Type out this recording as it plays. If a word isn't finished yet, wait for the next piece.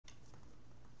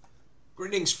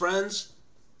Greetings, friends.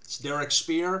 It's Derek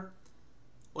Spear.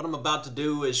 What I'm about to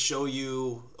do is show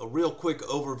you a real quick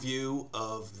overview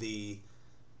of the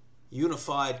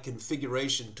Unified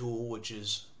Configuration Tool, which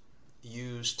is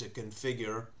used to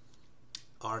configure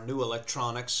our new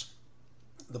electronics,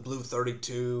 the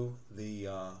Blu32,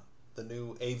 the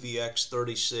new AVX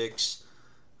 36.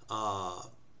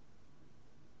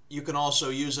 You can also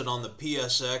use it on the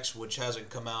PSX, which hasn't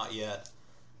come out yet,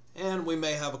 and we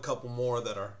may have a couple more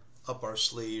that are up our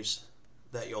sleeves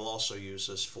that you'll also use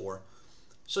this for.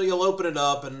 So you'll open it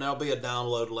up and there'll be a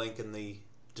download link in the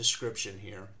description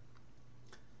here.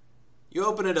 You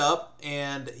open it up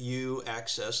and you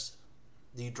access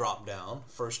the drop down.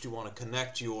 First you want to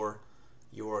connect your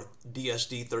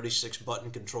DSD 36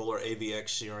 button controller AVX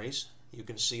series. You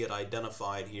can see it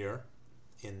identified here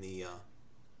in the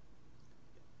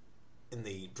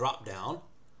drop down.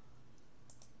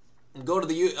 And go to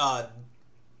the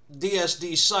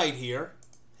DSD site here,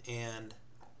 and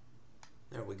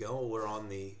there we go. We're on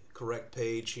the correct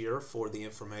page here for the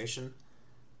information.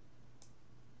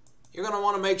 You're going to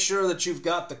want to make sure that you've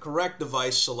got the correct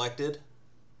device selected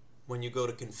when you go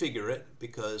to configure it,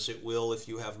 because it will, if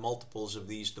you have multiples of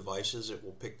these devices, it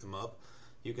will pick them up.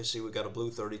 You can see we've got a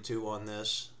Blu32 on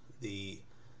this. The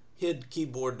HID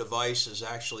keyboard device is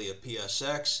actually a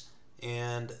PSX,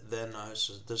 and then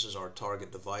this is our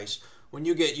target device. When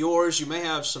you get yours, you may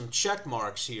have some check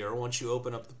marks here. Once you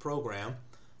open up the program,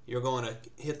 you're going to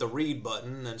hit the read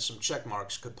button and some check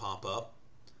marks could pop up.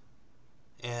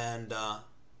 And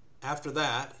after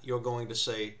that, you're going to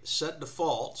say set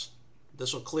defaults.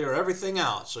 This will clear everything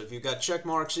out. So if you've got check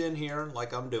marks in here,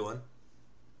 like I'm doing,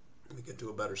 let me get to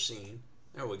a better scene.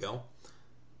 There we go.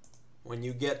 When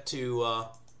you get to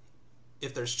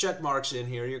if there's check marks in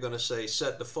here, you're going to say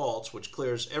set defaults, which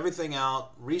clears everything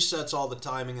out, resets all the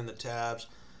timing in the tabs,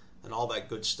 and all that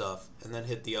good stuff, and then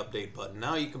hit the update button.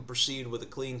 Now you can proceed with a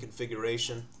clean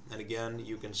configuration, and again,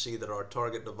 you can see that our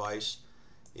target device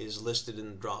is listed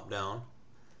in the drop down.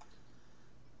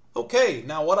 Okay,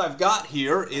 now what I've got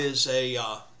here is a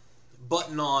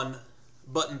button on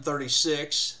button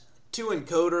 36, two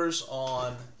encoders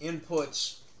on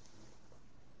inputs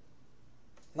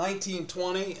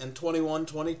 1920 and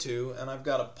 2122, and I've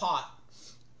got a pot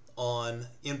on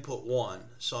input 1.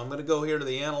 So I'm going to go here to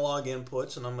the analog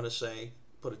inputs, and I'm going to say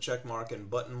put a check mark in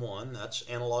button 1. That's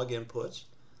analog inputs.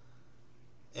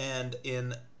 And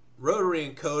in rotary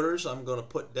encoders, I'm going to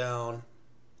put down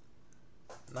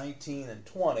 19 and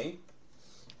 20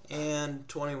 and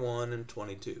 21 and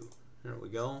 22. There we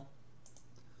go.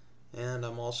 And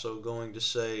I'm also going to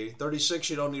say 36,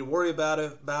 you don't need to worry about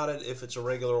it if it's a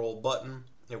regular old button.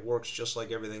 It works just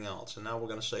like everything else. And now we're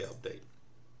going to say update.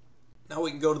 Now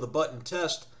we can go to the button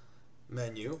test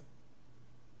menu.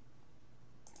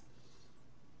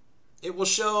 It will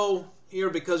show here,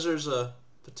 because there's a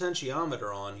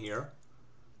potentiometer on here,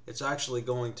 it's actually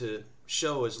going to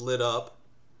show as lit up.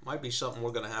 Might be something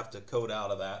we're going to have to code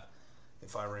out of that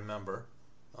if I remember.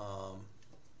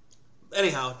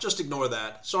 Anyhow, just ignore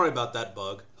that. Sorry about that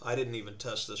bug. I didn't even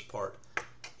test this part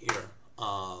here.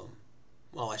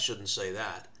 Well, I shouldn't say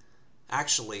that.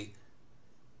 Actually,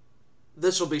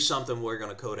 this will be something we're going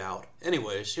to code out.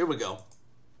 Anyways, here we go.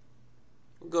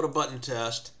 We'll go to button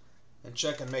test and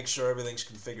check and make sure everything's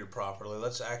configured properly.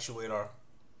 Let's actuate our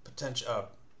potential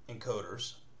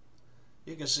encoders.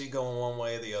 You can see going one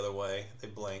way, the other way. They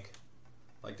blink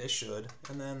like they should.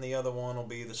 And then the other one will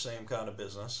be the same kind of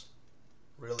business.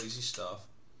 Real easy stuff.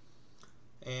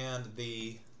 And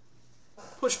the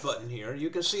push button here,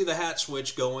 you can see the hat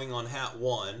switch going on hat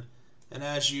 1, and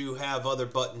as you have other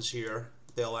buttons here,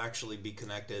 they'll actually be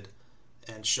connected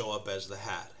and show up as the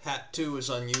hat. Hat 2 is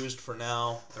unused for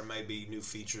now. There may be new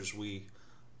features we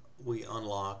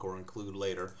unlock or include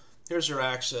later. Here's your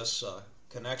access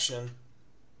connection.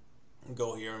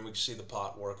 Go here and we can see the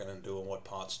pot working and doing what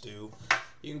pots do.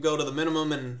 You can go to the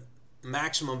minimum and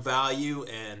maximum value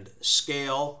and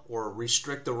scale or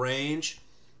restrict the range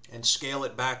and scale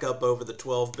it back up over the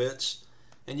 12 bits.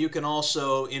 And you can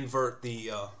also invert the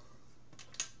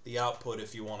output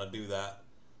if you want to do that.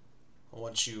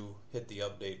 Once you hit the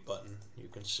update button, you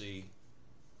can see,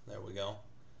 there we go.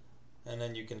 And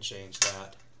then you can change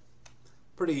that.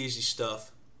 Pretty easy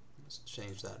stuff. Let's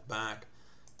change that back.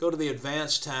 Go to the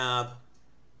advanced tab.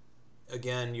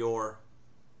 Again, your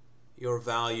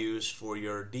values for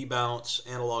your debounce,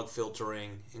 analog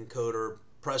filtering, encoder,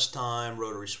 press time,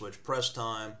 rotary switch press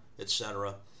time,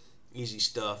 etc. Easy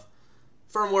stuff.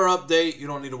 Firmware update, you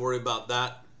don't need to worry about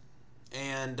that.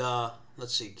 And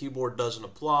let's see, keyboard doesn't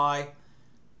apply.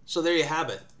 So there you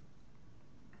have it.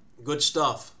 Good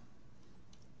stuff.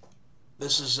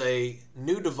 This is a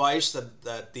new device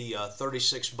that the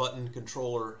 36 button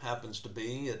controller happens to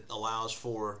be. It allows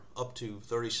for up to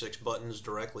 36 buttons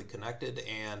directly connected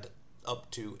and up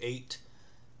to 8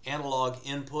 analog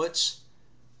inputs.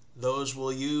 Those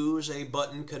will use a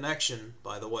button connection,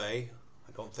 by the way.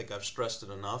 I don't think I've stressed it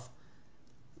enough.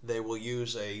 They will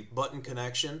use a button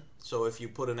connection. So if you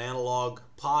put an analog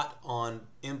pot on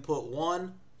input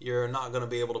 1, you're not going to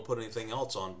be able to put anything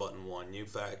else on button 1. In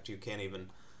fact, you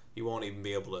won't even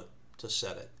be able to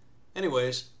set it.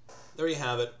 Anyways, there you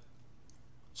have it.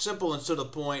 Simple and to the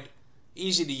point,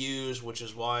 easy to use, which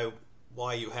is why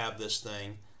you have this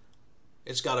thing.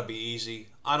 It's got to be easy.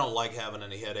 I don't like having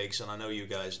any headaches, and I know you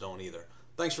guys don't either.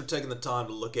 Thanks for taking the time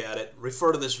to look at it.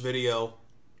 Refer to this video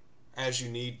as you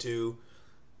need to.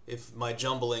 If my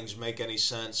jumblings make any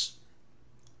sense,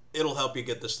 it'll help you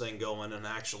get this thing going, and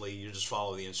actually you just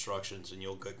follow the instructions and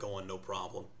you'll get going no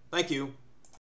problem. Thank you.